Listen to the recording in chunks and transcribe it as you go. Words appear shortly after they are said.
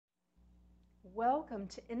Welcome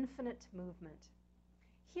to Infinite Movement.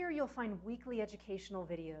 Here you'll find weekly educational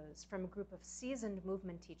videos from a group of seasoned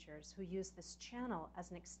movement teachers who use this channel as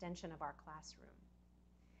an extension of our classroom.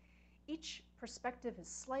 Each perspective is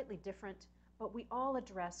slightly different, but we all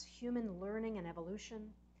address human learning and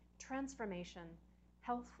evolution, transformation,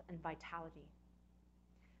 health and vitality.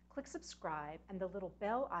 Click subscribe and the little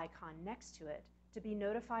bell icon next to it to be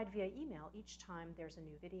notified via email each time there's a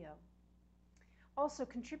new video. Also,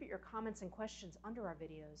 contribute your comments and questions under our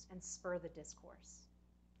videos and spur the discourse.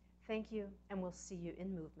 Thank you, and we'll see you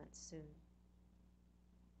in movement soon.